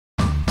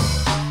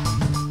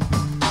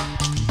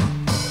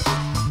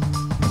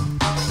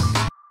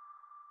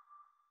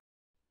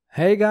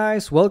Hey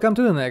guys, welcome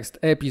to the next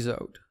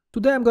episode.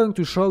 Today I'm going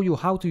to show you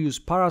how to use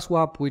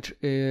ParaSwap, which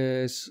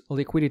is a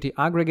liquidity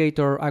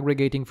aggregator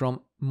aggregating from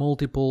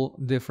multiple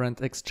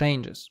different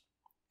exchanges.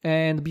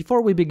 And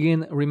before we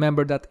begin,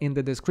 remember that in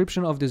the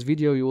description of this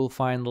video you will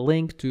find a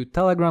link to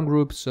Telegram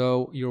group,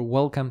 so you're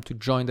welcome to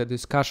join the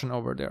discussion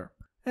over there.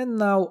 And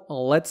now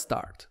let's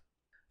start.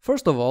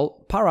 First of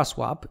all,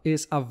 ParaSwap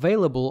is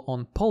available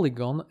on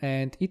Polygon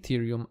and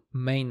Ethereum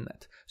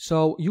mainnet.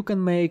 So you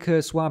can make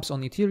swaps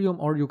on Ethereum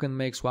or you can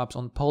make swaps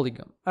on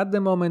Polygon. At the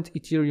moment,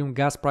 Ethereum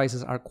gas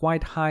prices are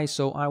quite high,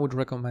 so I would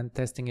recommend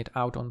testing it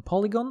out on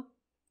Polygon.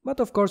 But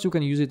of course, you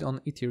can use it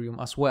on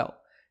Ethereum as well.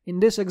 In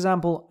this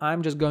example,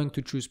 I'm just going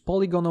to choose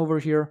Polygon over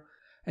here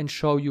and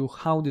show you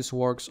how this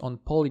works on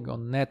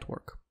Polygon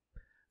network.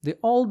 The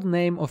old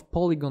name of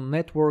Polygon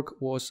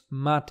network was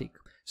Matic.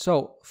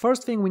 So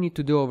first thing we need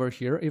to do over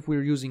here, if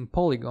we're using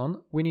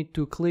Polygon, we need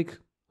to click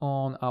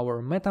on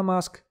our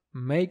Metamask,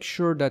 make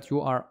sure that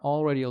you are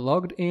already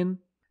logged in,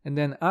 and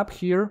then up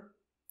here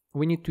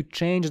we need to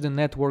change the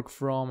network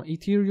from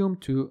Ethereum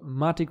to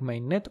Matic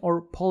mainnet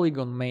or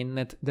Polygon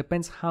mainnet,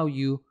 depends how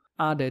you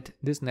added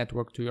this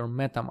network to your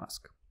Metamask.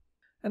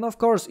 And of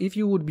course, if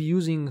you would be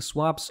using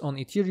swaps on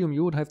Ethereum,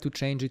 you would have to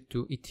change it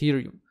to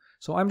Ethereum.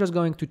 So I'm just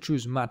going to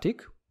choose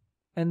Matic.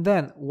 And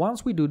then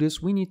once we do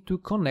this, we need to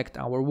connect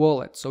our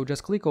wallet. So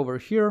just click over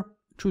here,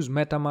 choose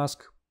Metamask.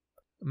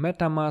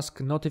 Metamask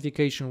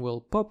notification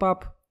will pop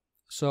up.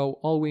 So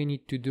all we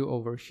need to do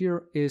over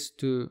here is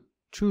to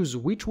choose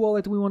which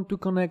wallet we want to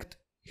connect,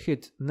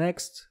 hit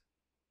next,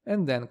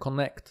 and then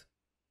connect.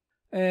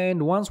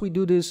 And once we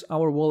do this,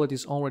 our wallet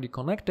is already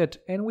connected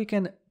and we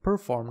can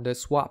perform the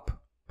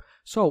swap.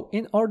 So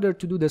in order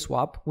to do the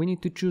swap, we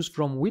need to choose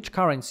from which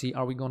currency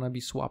are we gonna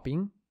be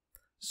swapping.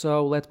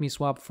 So let me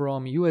swap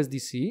from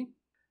USDC,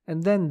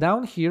 and then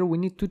down here we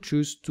need to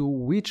choose to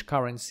which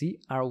currency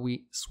are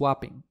we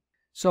swapping.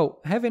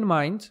 So have in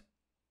mind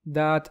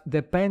that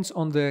depends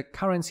on the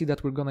currency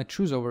that we're gonna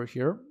choose over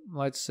here,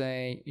 let's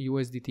say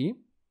USDT,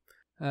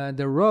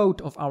 the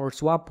route of our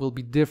swap will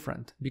be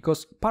different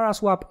because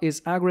ParaSwap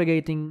is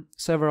aggregating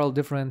several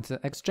different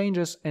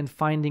exchanges and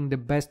finding the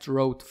best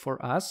route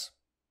for us.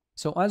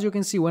 So as you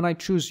can see, when I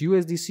choose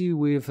USDC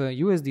with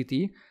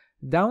USDT,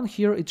 down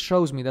here it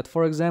shows me that,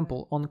 for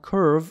example, on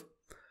Curve,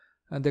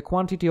 the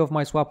quantity of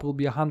my swap will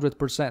be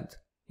 100%.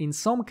 In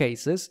some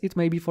cases, it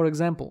may be, for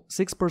example,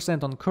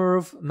 6% on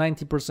Curve,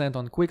 90%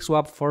 on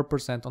QuickSwap,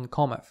 4% on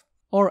Comef.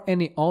 Or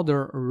any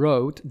other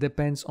route,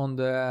 depends on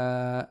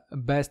the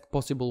best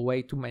possible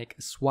way to make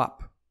a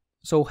swap.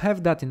 So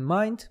have that in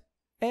mind.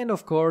 And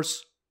of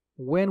course,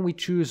 when we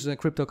choose a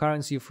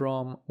cryptocurrency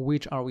from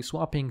which are we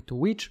swapping to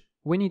which,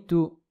 we need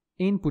to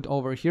input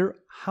over here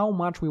how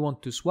much we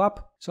want to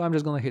swap. So I'm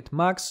just gonna hit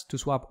max to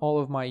swap all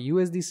of my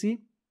USDC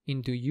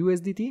into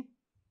USDT.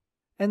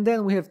 And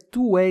then we have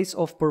two ways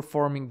of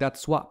performing that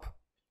swap.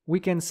 We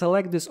can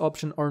select this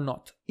option or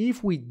not.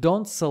 If we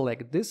don't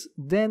select this,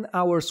 then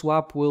our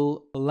swap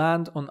will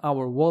land on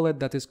our wallet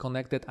that is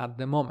connected at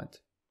the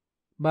moment.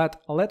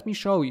 But let me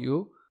show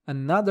you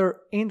another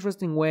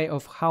interesting way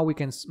of how we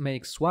can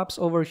make swaps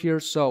over here.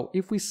 So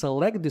if we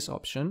select this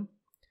option,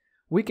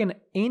 we can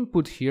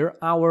input here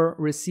our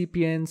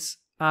recipient's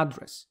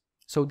address.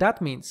 So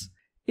that means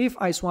if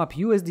I swap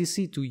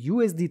USDC to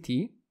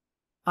USDT,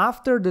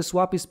 after the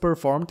swap is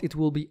performed, it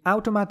will be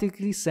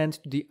automatically sent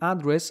to the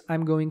address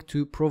I'm going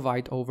to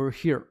provide over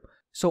here.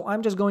 So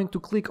I'm just going to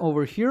click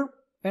over here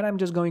and I'm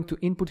just going to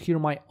input here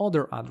my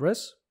other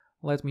address.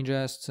 Let me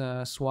just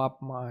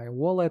swap my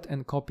wallet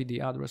and copy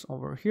the address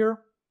over here.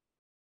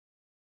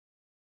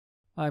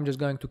 I'm just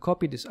going to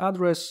copy this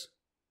address.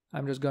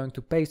 I'm just going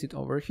to paste it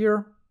over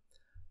here.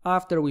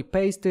 After we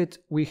paste it,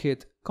 we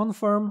hit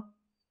confirm,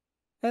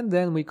 and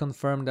then we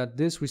confirm that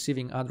this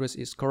receiving address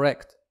is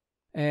correct.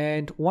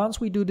 And once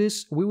we do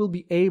this, we will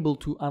be able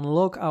to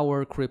unlock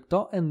our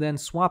crypto and then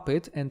swap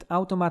it and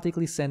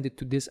automatically send it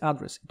to this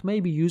address. It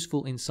may be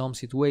useful in some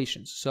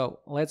situations.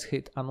 So let's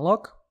hit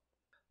unlock.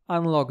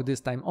 Unlock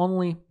this time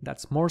only.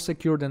 That's more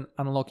secure than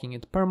unlocking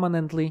it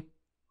permanently.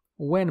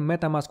 When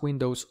MetaMask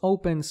Windows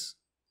opens,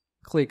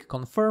 click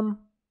confirm.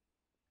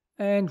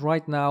 And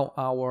right now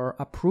our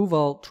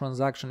approval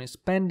transaction is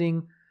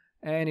pending,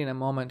 and in a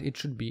moment it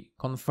should be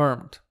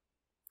confirmed.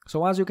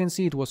 So as you can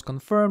see, it was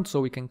confirmed, so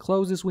we can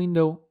close this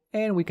window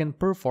and we can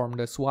perform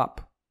the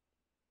swap.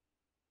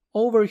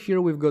 Over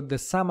here we've got the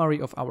summary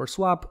of our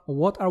swap.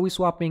 What are we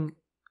swapping?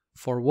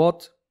 For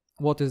what?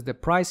 What is the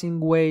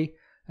pricing way?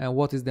 And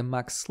what is the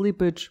max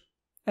slippage?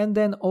 And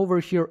then over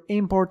here,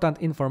 important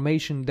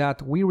information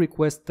that we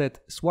requested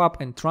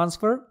swap and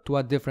transfer to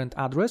a different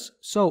address.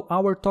 So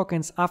our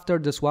tokens after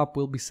the swap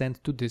will be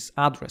sent to this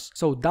address.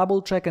 So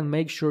double check and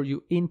make sure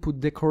you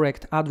input the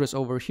correct address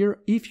over here.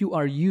 If you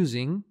are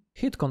using,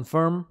 hit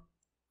confirm.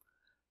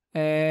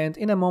 And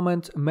in a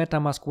moment,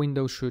 MetaMask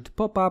window should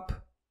pop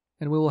up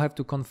and we will have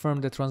to confirm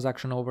the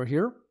transaction over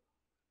here.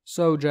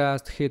 So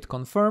just hit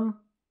confirm.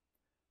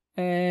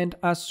 And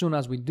as soon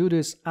as we do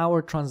this,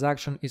 our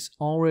transaction is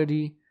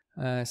already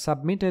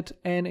submitted,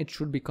 and it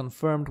should be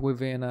confirmed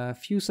within a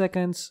few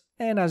seconds.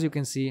 And as you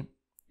can see,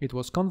 it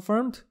was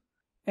confirmed.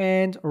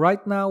 And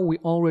right now we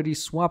already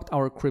swapped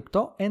our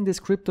crypto, and this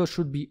crypto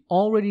should be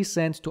already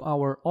sent to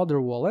our other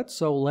wallet.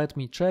 So let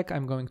me check.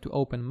 I'm going to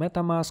open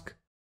Metamask.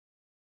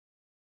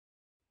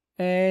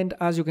 And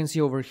as you can see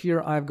over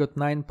here, I've got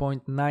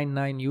 9.99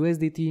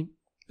 USDT.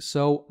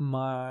 So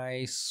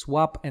my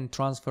swap and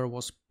transfer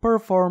was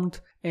performed,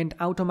 and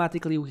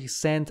automatically we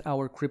sent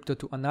our crypto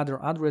to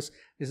another address.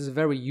 This is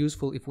very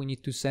useful if we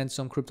need to send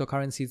some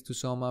cryptocurrencies to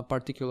some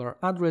particular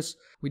address.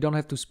 We don't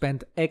have to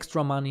spend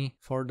extra money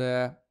for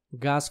the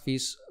gas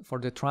fees for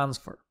the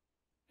transfer.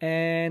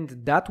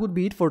 And that would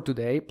be it for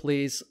today.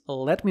 Please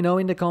let me know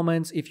in the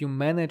comments if you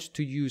managed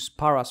to use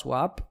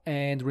ParaSwap,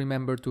 and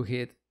remember to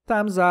hit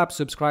thumbs up,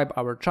 subscribe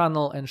our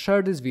channel, and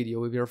share this video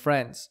with your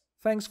friends.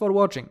 Thanks for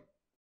watching.